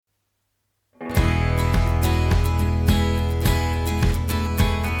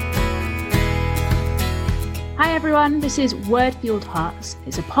Hi everyone, this is Word Fueled Hearts.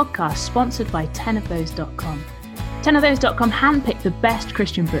 It's a podcast sponsored by 10ofthose.com. 10ofthose.com handpick the best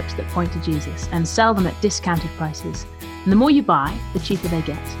Christian books that point to Jesus and sell them at discounted prices. And the more you buy, the cheaper they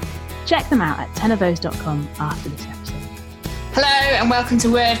get. Check them out at 10ofthose.com after this episode. Hello and welcome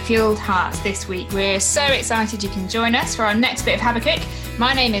to Word Fueled Hearts this week. We're so excited you can join us for our next bit of Habakkuk.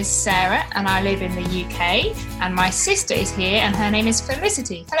 My name is Sarah and I live in the UK, and my sister is here and her name is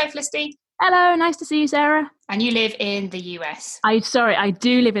Felicity. Hello Felicity. Hello, nice to see you, Sarah. And you live in the US. I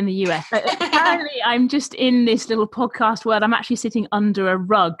do live in the US. Apparently, I'm just in this little podcast world. I'm actually sitting under a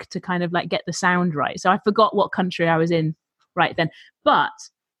rug to kind of like get the sound right. So I forgot what country I was in right then. But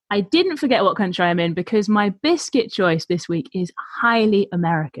I didn't forget what country I'm in because my biscuit choice this week is highly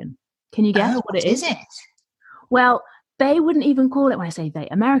American. Can you guess what it is? What is it? Well, they wouldn't even call it, when I say they,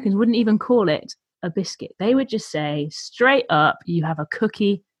 Americans wouldn't even call it a biscuit. They would just say straight up, you have a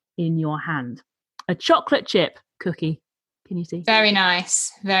cookie in your hand. A chocolate chip cookie. Can you see? Very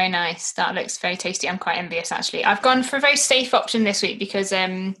nice. Very nice. That looks very tasty. I'm quite envious, actually. I've gone for a very safe option this week because,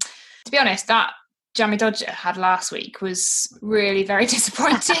 to be honest, that Jammy Dodger I had last week was really very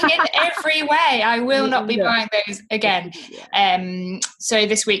disappointing in every way. I will not be buying those again. So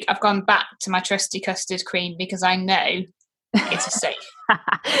this week I've gone back to my trusty custard cream because I know it's a safe bet.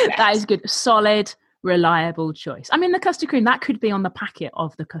 That is good. Solid, reliable choice. I mean, the custard cream, that could be on the packet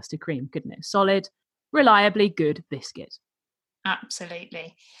of the custard cream, couldn't it? Solid, reliably good biscuit.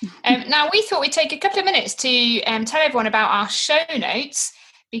 Absolutely. Now, we thought we'd take a couple of minutes to tell everyone about our show notes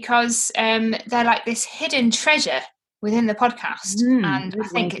because they're like this hidden treasure within the podcast. And I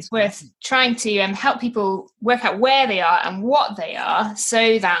think it's worth trying to help people work out where they are and what they are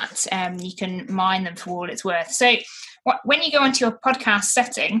so that you can mine them for all it's worth. So when you go into your podcast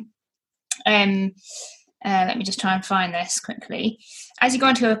setting, let me just try and find this quickly. As you go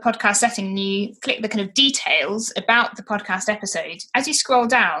into a podcast setting, you click the kind of details about the podcast episode. As you scroll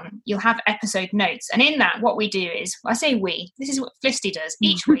down, you'll have episode notes. And in that, what we do is, I say we, this is what Felicity does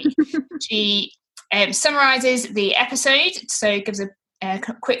each week. She summarises the episode, so it gives a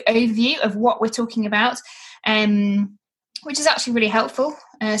quick overview of what we're talking about, which is actually really helpful,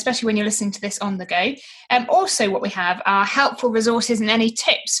 especially when you're listening to this on the go. Also, what we have are helpful resources and any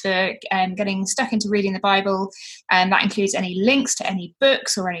tips for getting stuck into reading the Bible. That includes any links to any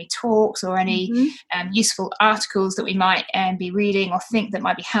books or any talks or any useful articles that we might be reading or think that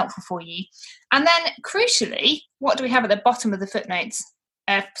might be helpful for you. And then, crucially, what do we have at the bottom of the footnotes?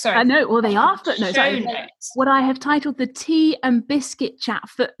 I know, well, they are footnotes. Show notes. What I have titled the Tea and Biscuit Chat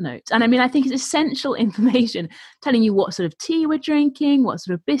footnotes. And I mean, I think it's essential information telling you what sort of tea we're drinking, what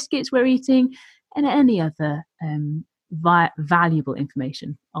sort of biscuits we're eating, and any other valuable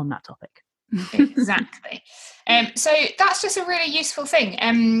information on that topic. Exactly. So that's just a really useful thing.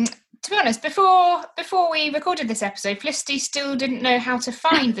 To be honest, before we recorded this episode, Felicity still didn't know how to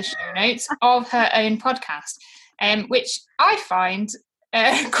find the show notes of her own podcast, which I find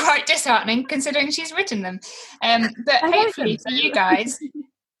quite disheartening considering she's written them. But hopefully for you guys,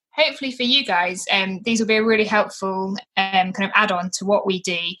 these will be a really helpful kind of add-on to what we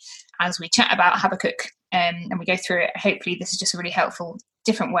do as we chat about Habakkuk and we go through it. Hopefully this is just a really helpful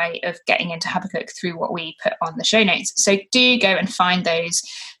different way of getting into Habakkuk through what we put on the show notes. So do go and find those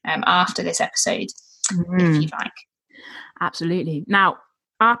after this episode if you'd like. Absolutely. Now,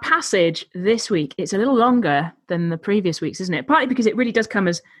 our passage this week, it's a little longer than the previous weeks, isn't it? Partly because it really does come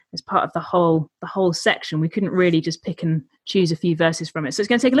as part of the whole section. We couldn't really just pick and choose a few verses from it. So it's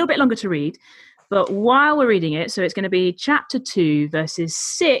going to take a little bit longer to read. But while we're reading it, so it's going to be chapter 2, verses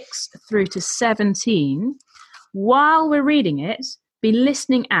 6 through to 17. While we're reading it, be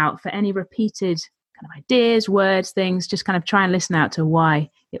listening out for any repeated kind of ideas, words, things. Just kind of try and listen out to why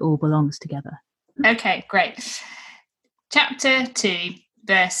it all belongs together. Okay, great. Chapter 2.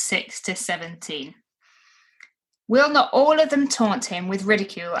 Verse 6 to 17. Will not all of them taunt him with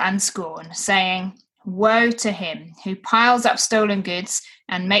ridicule and scorn, saying, Woe to him who piles up stolen goods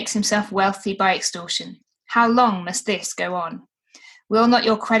and makes himself wealthy by extortion. How long must this go on? Will not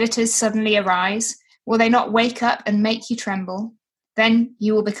your creditors suddenly arise? Will they not wake up and make you tremble? Then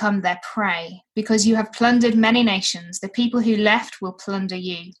you will become their prey, because you have plundered many nations. The people who left will plunder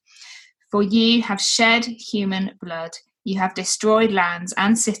you. For you have shed human blood. You have destroyed lands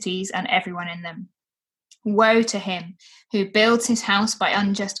and cities and everyone in them. Woe to him who builds his house by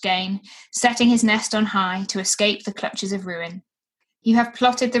unjust gain, setting his nest on high to escape the clutches of ruin. You have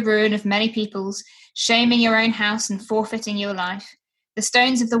plotted the ruin of many peoples, shaming your own house and forfeiting your life. The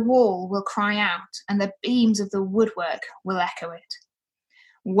stones of the wall will cry out, and the beams of the woodwork will echo it.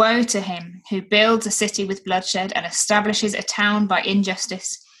 Woe to him who builds a city with bloodshed and establishes a town by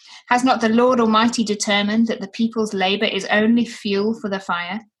injustice, Has not the Lord Almighty determined that the people's labour is only fuel for the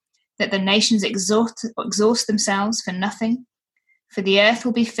fire, that the nations exhaust themselves for nothing? For the earth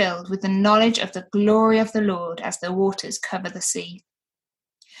will be filled with the knowledge of the glory of the Lord as the waters cover the sea.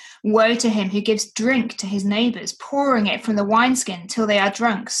 Woe to him who gives drink to his neighbours, pouring it from the wineskin till they are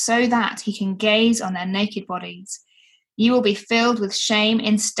drunk, so that he can gaze on their naked bodies. You will be filled with shame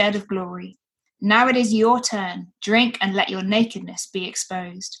instead of glory. Now it is your turn. Drink and let your nakedness be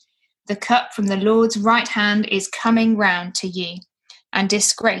exposed. The cup from the Lord's right hand is coming round to you, and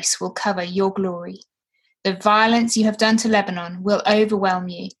disgrace will cover your glory. The violence you have done to Lebanon will overwhelm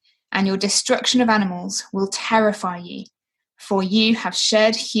you, and your destruction of animals will terrify you. For you have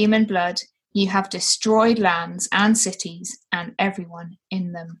shed human blood, you have destroyed lands and cities and everyone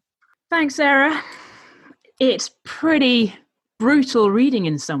in them. Thanks, Sarah. It's pretty brutal reading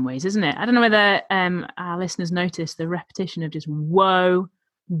in some ways, isn't it? I don't know whether our listeners notice the repetition of just woe,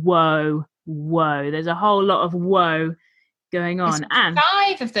 woe, woe. There's a whole lot of woe going on. There's and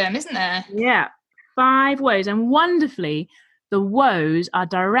 5 of them, isn't there? Yeah, 5 woes. And wonderfully, the woes are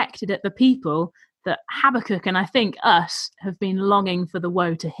directed at the people that Habakkuk and I think us have been longing for the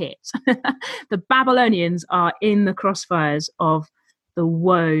woe to hit. The Babylonians are in the crossfires of the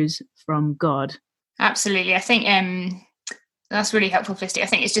woes from God. Absolutely. I think that's really helpful, Felicity. I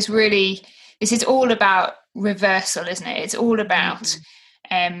think it's just really, this is all about reversal, isn't it? It's all about,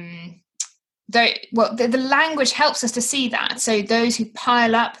 the language helps us to see that. So those who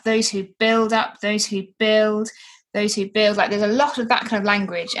pile up, those who build up, those who build, like there's a lot of that kind of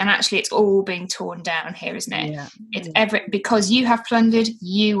language, and actually it's all being torn down here, isn't it? Because you have plundered,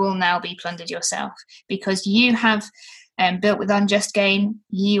 you will now be plundered yourself. Because you have built with unjust gain,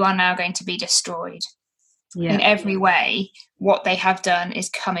 you are now going to be destroyed. In every way, what they have done is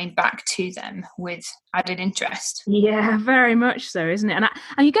coming back to them with added interest. Yeah, very much so, isn't it?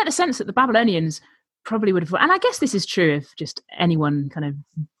 And you get the sense that the Babylonians probably would have, and I guess this is true of just anyone kind of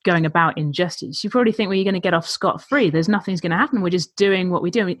going about injustice. You probably think, well, you're going to get off scot-free. There's nothing's going to happen. We're just doing what we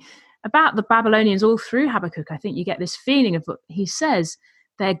do. I mean, about the Babylonians all through Habakkuk, I think you get this feeling of what he says,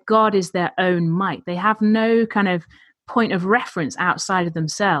 their God is their own might. They have no kind of point of reference outside of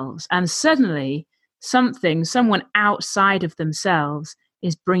themselves. And suddenly someone outside of themselves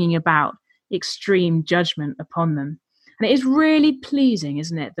is bringing about extreme judgment upon them. And it is really pleasing,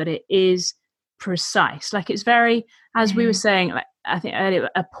 isn't it, that it is precise. Like it's very, as we were saying, like, I think earlier,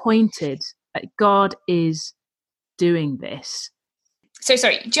 appointed. Like God is doing this. So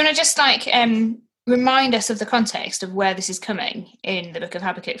sorry, do you want to just remind us of the context of where this is coming in the book of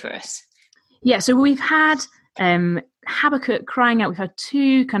Habakkuk for us? Yeah, so we've had Habakkuk crying out. We've had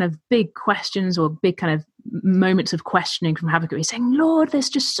 2 kind of big questions or big kind of moments of questioning from Habakkuk. He's saying, Lord, there's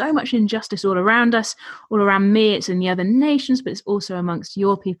just so much injustice all around us, all around me. It's in the other nations, but it's also amongst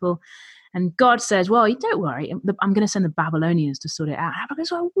your people. And God says, well, you don't worry. I'm going to send the Babylonians to sort it out.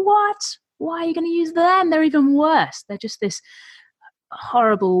 Habakkuk's like, what? Why are you going to use them? They're even worse. They're just this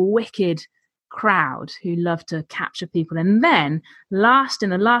horrible, wicked crowd who love to capture people. And then in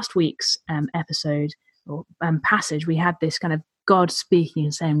the last week's episode or passage, we had this kind of God speaking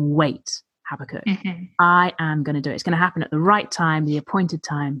and saying, wait, Habakkuk, I am going to do it. It's going to happen at the right time, the appointed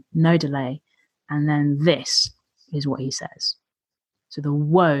time, no delay. And then this is what he says. So the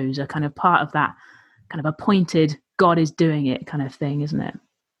woes are kind of part of that kind of appointed, God is doing it kind of thing, isn't it?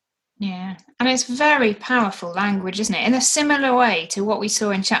 Yeah. And it's very powerful language, isn't it? In a similar way to what we saw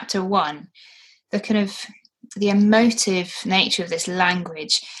in chapter 1, the kind of the emotive nature of this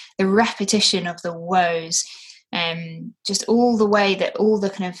language, the repetition of the woes, just all the way that all the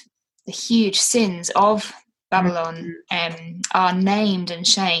kind of the huge sins of Babylon are named and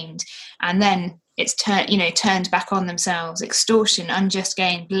shamed, and then it's turned back on themselves. Extortion, unjust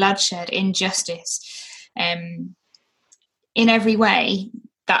gain, bloodshed, injustice. In every way,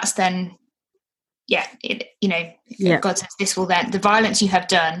 that's then, God says this will then, the violence you have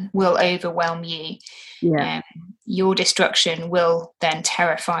done will overwhelm you. Yeah. Your destruction will then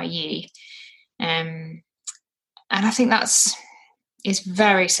terrify you. And I think is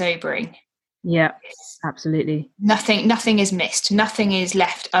very sobering. Yeah, absolutely. Nothing is missed. Nothing is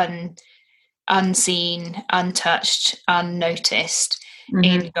left unseen, untouched, unnoticed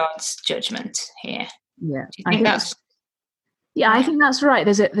in God's judgment here. Yeah. Do you think that's... Yeah, I think that's right.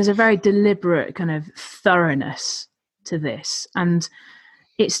 There's a very deliberate kind of thoroughness to this. And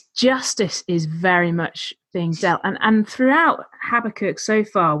its justice is very much being dealt. And throughout Habakkuk so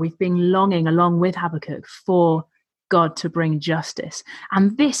far, we've been longing along with Habakkuk for God to bring justice.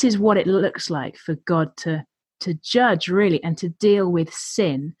 And this is what it looks like for God to judge, really, and to deal with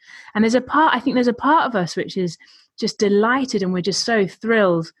sin. And there's a part of us which is just delighted, and we're just so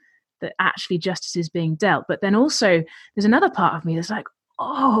thrilled that actually justice is being dealt. But then also there's another part of me that's like,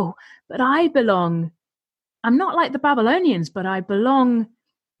 oh, but I'm not like the Babylonians, but I belong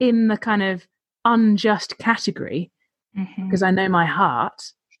in the kind of unjust category because I know my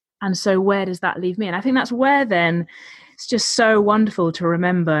heart. And so where does that leave me? And I think that's where then it's just so wonderful to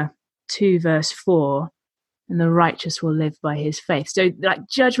remember 2 verse 4, and the righteous will live by his faith. So like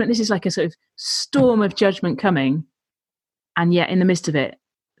judgment, this is like a sort of storm of judgment coming. And yet in the midst of it,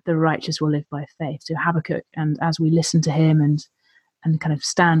 the righteous will live by faith. So Habakkuk, and as we listen to him and kind of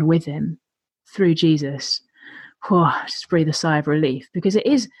stand with him through Jesus, just breathe a sigh of relief, because it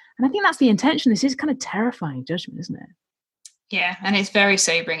is, and I think that's the intention. This is kind of terrifying judgment, isn't it? Yeah, and it's very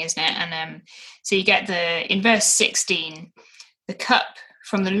sobering, isn't it? And so you get in verse 16, the cup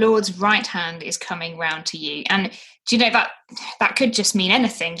from the Lord's right hand is coming round to you. And do you know that could just mean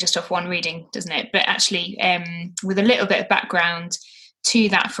anything just off one reading, doesn't it? But actually, with a little bit of background to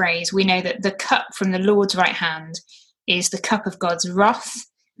that phrase, we know that the cup from the Lord's right hand is the cup of God's wrath,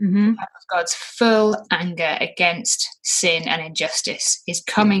 the cup of God's full anger against sin and injustice is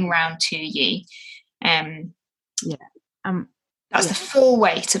coming round to you. That's the full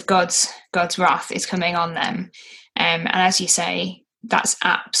weight of God's wrath is coming on them. And as you say, that's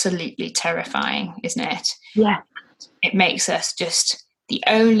absolutely terrifying, isn't it? Yeah. It makes us just, the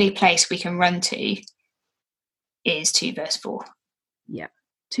only place we can run to is 2 verse 4. Yeah.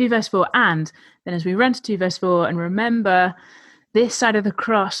 2 verse 4. And then as we run to 2 verse 4 and remember this side of the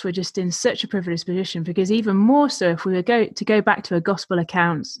cross, we're just in such a privileged position, because even more so if we were to go back to a gospel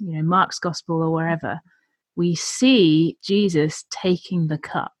account, Mark's gospel or wherever, we see Jesus taking the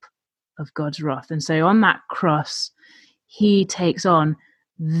cup of God's wrath. And so on that cross, he takes on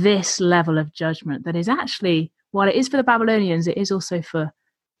this level of judgment that is actually, while it is for the Babylonians, it is also for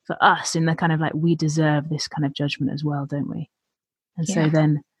us, in the kind of like, we deserve this kind of judgment as well, don't we? And so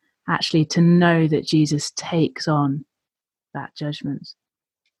then actually to know that Jesus takes on that judgment.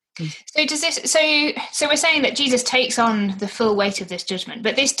 So does this? So we're saying that Jesus takes on the full weight of this judgment,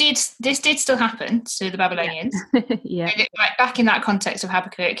 but this did still happen to the Babylonians. Yeah. Like back in that context of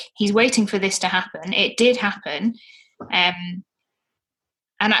Habakkuk, he's waiting for this to happen. It did happen, and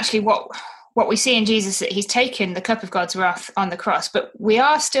actually, what we see in Jesus, that he's taken the cup of God's wrath on the cross, but we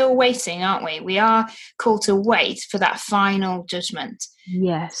are still waiting, aren't we? We are called to wait for that final judgment.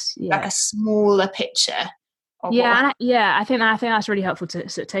 Yes. Like a smaller picture. I think that's really helpful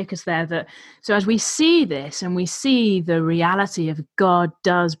to take us there. That so as we see this and we see the reality of God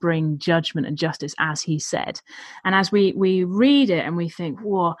does bring judgment and justice, as he said, and as we read it and we think,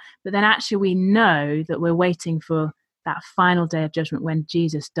 whoa, but then actually we know that we're waiting for that final day of judgment when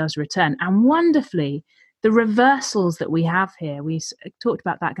Jesus does return. And wonderfully, the reversals that we have here, we talked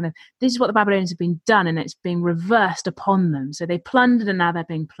about that kind of, this is what the Babylonians have been done, and it's being reversed upon them. So they plundered and now they're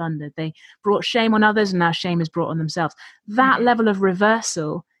being plundered. They brought shame on others and now shame is brought on themselves. That level of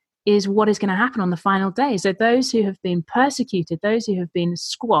reversal is what is going to happen on the final day. So those who have been persecuted, those who have been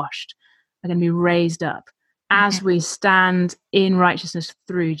squashed, are going to be raised up as we stand in righteousness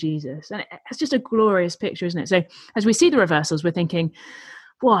through Jesus. And it's just a glorious picture, isn't it? So as we see the reversals, we're thinking,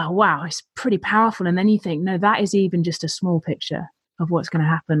 wow, it's pretty powerful. And then you think, no, that is even just a small picture of what's going to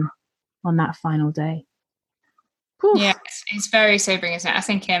happen on that final day. Whew. Yeah, it's very sobering, isn't it? I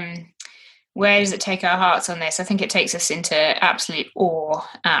think, where does it take our hearts on this? I think it takes us into absolute awe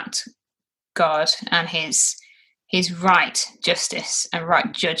at God and his right justice and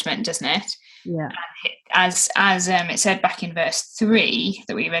right judgment, doesn't it? Yeah. As it said back in verse 3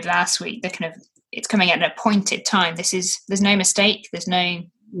 that we read last week, it's coming at an appointed time. There's no mistake. There's no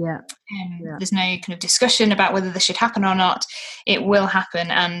there's no kind of discussion about whether this should happen or not. It will happen,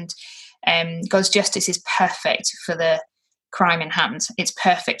 and God's justice is perfect for the crime in hand. It's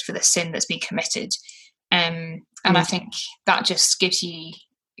perfect for the sin that's been committed. And I think that just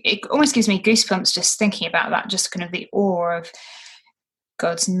it almost gives me goosebumps just thinking about that, just kind of the awe of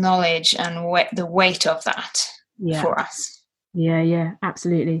God's knowledge and the weight of that for us. Yeah,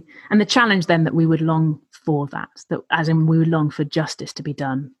 absolutely. And the challenge then that we would long for that as in we would long for justice to be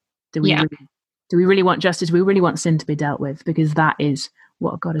done. Do we really want justice? Do we really want sin to be dealt with? Because that is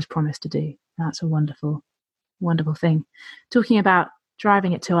what God has promised to do. That's a wonderful, wonderful thing. Talking about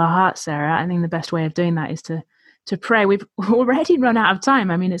driving it to our hearts, Sarah, I think the best way of doing that is to pray. We've already run out of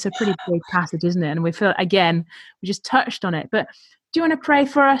time. I mean, it's a pretty big passage, isn't it? And we feel, again, we just touched on it. But do you want to pray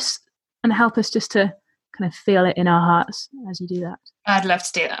for us and help us just to kind of feel it in our hearts as you do that? I'd love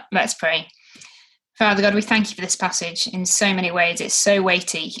to do that. Let's pray. Father God, we thank you for this passage in so many ways. It's so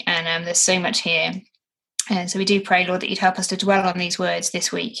weighty, and there's so much here. And so we do pray, Lord, that you'd help us to dwell on these words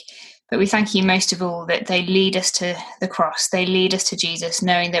this week. But we thank you most of all that they lead us to the cross. They lead us to Jesus,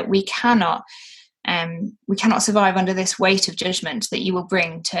 knowing that we cannot survive under this weight of judgment that you will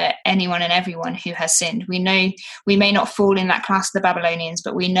bring to anyone and everyone who has sinned. We know we may not fall in that class of the Babylonians,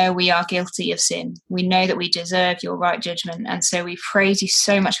 but we know we are guilty of sin. We know that we deserve your right judgment. And so we praise you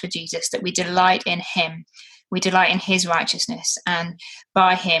so much for Jesus, that we delight in him. We delight in his righteousness. And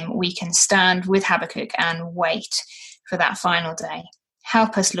by him, we can stand with Habakkuk and wait for that final day.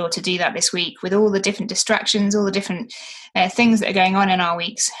 Help us, Lord, to do that this week with all the different distractions, all the different things that are going on in our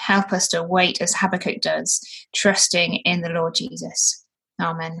weeks. Help us to wait as Habakkuk does, trusting in the Lord Jesus.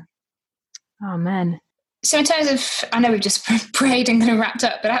 Amen. Amen. So in terms of, I know we've just prayed and kind of wrapped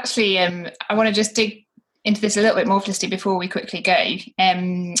up, but actually I want to just dig into this a little bit more, Felicity, before we quickly go.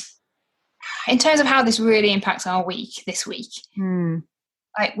 In terms of how this really impacts our week this week,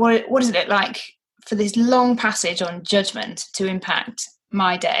 like what does it look like for this long passage on judgment to impact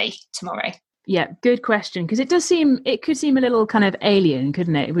my day tomorrow? Yeah, good question. Because it could seem a little kind of alien,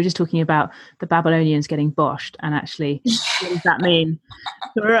 couldn't it? We're just talking about the Babylonians getting boshed, and actually, what does that mean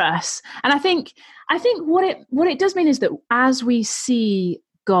for us? And I think what it does mean is that as we see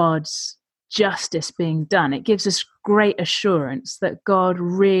God's justice being done, it gives us great assurance that God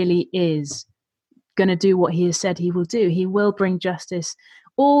really is going to do what he has said he will do. He will bring justice.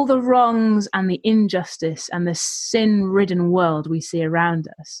 All the wrongs and the injustice and the sin-ridden world we see around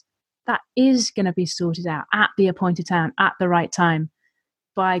us, that is going to be sorted out at the appointed time, at the right time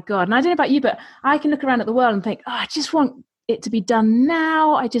by God. And I don't know about you, but I can look around at the world and think, I just want it to be done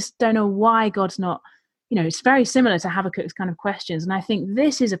now. I just don't know why God's not, it's very similar to Habakkuk's kind of questions. And I think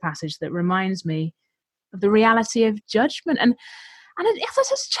this is a passage that reminds me of the reality of judgment. And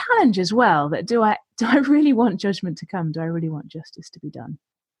it's a challenge as well, that do I really want judgment to come? Do I really want justice to be done?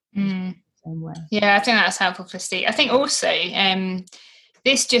 Yeah, I think that's helpful, Felicity. I think also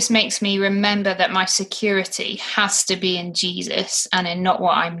this just makes me remember that my security has to be in Jesus and in not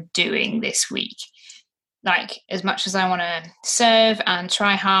what I'm doing this week. Like, as much as I want to serve and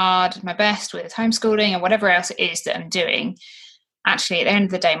try hard, my best with homeschooling and whatever else it is that I'm doing, actually at the end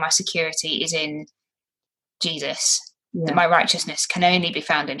of the day, my security is in Jesus. Yeah. That my righteousness can only be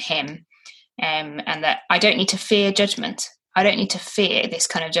found in him, and that I don't need to fear judgment. I don't need to fear this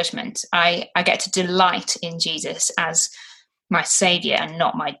kind of judgment. I get to delight in Jesus as my saviour and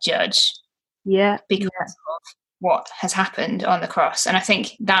not my judge. Yeah, because of what has happened on the cross. And I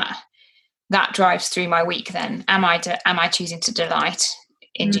think that drives through my week. Then am I choosing to delight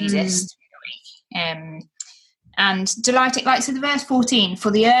in Jesus? And delighting, like, so the verse 14,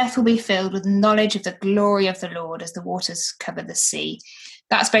 for the earth will be filled with knowledge of the glory of the Lord as the waters cover the sea.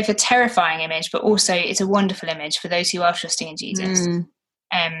 That's both a terrifying image, but also it's a wonderful image for those who are trusting in Jesus.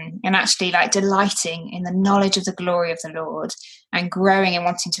 And actually, like, delighting in the knowledge of the glory of the Lord and growing and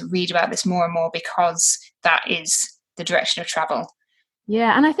wanting to read about this more and more, because that is the direction of travel.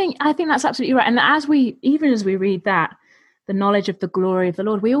 Yeah, and I think that's absolutely right. And as we read that, the knowledge of the glory of the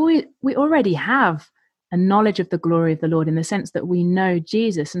Lord, we already have a knowledge of the glory of the Lord in the sense that we know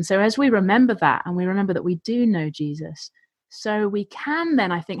Jesus. And so as we remember that, and we remember that we do know Jesus, so we can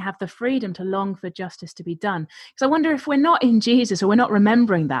then, I think, have the freedom to long for justice to be done. Because I wonder if we're not in Jesus or we're not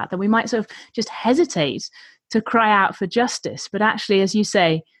remembering that, then we might sort of just hesitate to cry out for justice. But actually, as you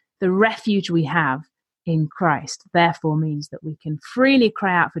say, the refuge we have in Christ therefore means that we can freely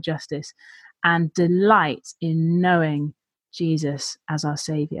cry out for justice and delight in knowing Jesus as our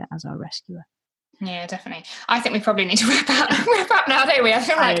saviour, as our rescuer. Yeah, definitely. I think we probably need to wrap up now, don't we? I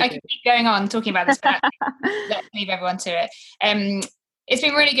feel like I could keep going on talking about this, but let's leave everyone to it. It's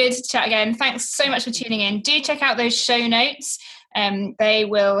been really good to chat again. Thanks so much for tuning in. Do check out those show notes. They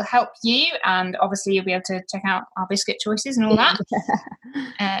will help you, and obviously you'll be able to check out our biscuit choices and all that.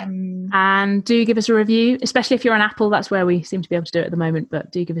 And do give us a review, especially if you're on Apple. That's where we seem to be able to do it at the moment,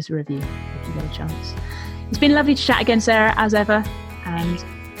 but do give us a review if you get a chance. It's been lovely to chat again, Sarah, as ever, and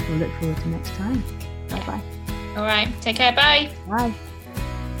we'll look forward to next time. Bye-bye. All right, take care. Bye. Bye.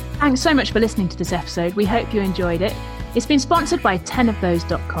 Thanks so much for listening to this episode. We hope you enjoyed it. It's been sponsored by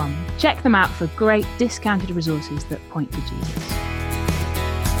 10ofthose.com. Check them out for great discounted resources that point to Jesus.